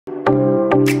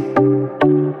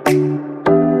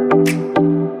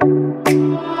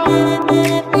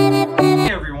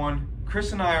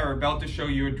about to show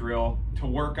you a drill to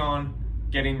work on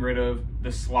getting rid of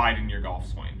the slide in your golf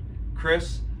swing.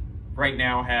 Chris right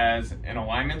now has an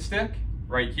alignment stick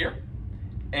right here.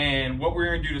 And what we're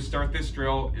gonna do to start this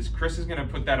drill is Chris is gonna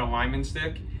put that alignment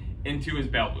stick into his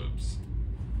belt loops.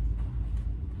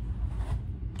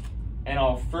 And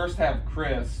I'll first have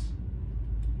Chris,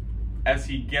 as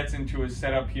he gets into his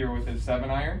setup here with his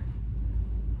 7-iron,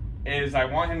 is I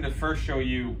want him to first show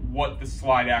you what the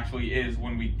slide actually is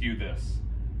when we do this.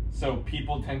 So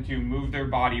people tend to move their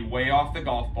body way off the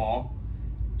golf ball,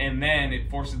 and then it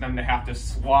forces them to have to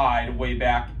slide way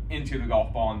back into the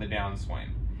golf ball in the downswing.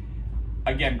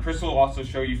 Again, Chris will also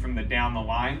show you from the down the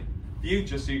line view,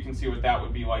 just so you can see what that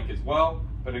would be like as well.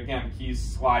 But again, he's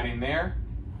sliding there,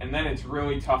 and then it's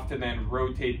really tough to then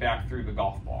rotate back through the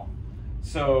golf ball.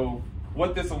 So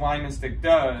what this alignment stick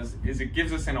does is it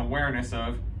gives us an awareness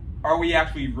of, are we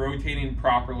actually rotating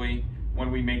properly when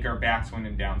we make our backswing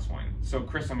and downswing? So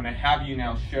Chris, I'm gonna have you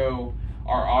now show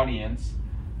our audience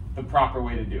the proper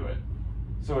way to do it.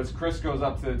 So as Chris goes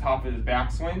up to the top of his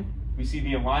backswing, we see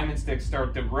the alignment stick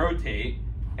start to rotate,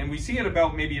 and we see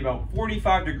it maybe about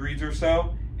 45 degrees or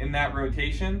so in that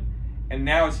rotation. And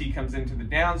now as he comes into the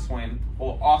downswing,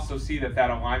 we'll also see that that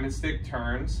alignment stick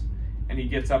turns and he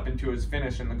gets up into his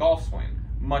finish in the golf swing.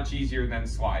 Much easier than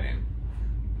sliding.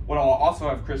 What I'll also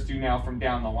have Chris do now from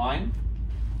down the line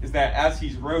is that as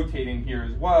he's rotating here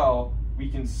as well, we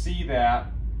can see that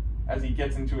as he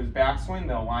gets into his backswing,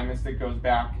 the alignment stick goes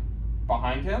back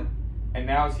behind him. And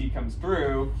now as he comes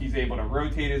through, he's able to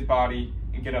rotate his body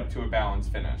and get up to a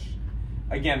balanced finish.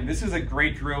 Again, this is a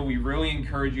great drill. We really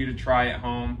encourage you to try at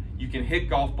home. You can hit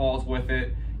golf balls with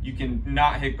it. You can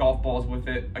not hit golf balls with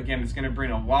it. Again, it's gonna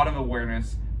bring a lot of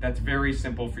awareness that's very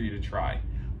simple for you to try.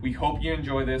 We hope you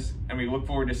enjoy this, and we look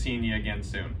forward to seeing you again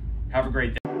soon. Have a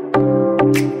great day.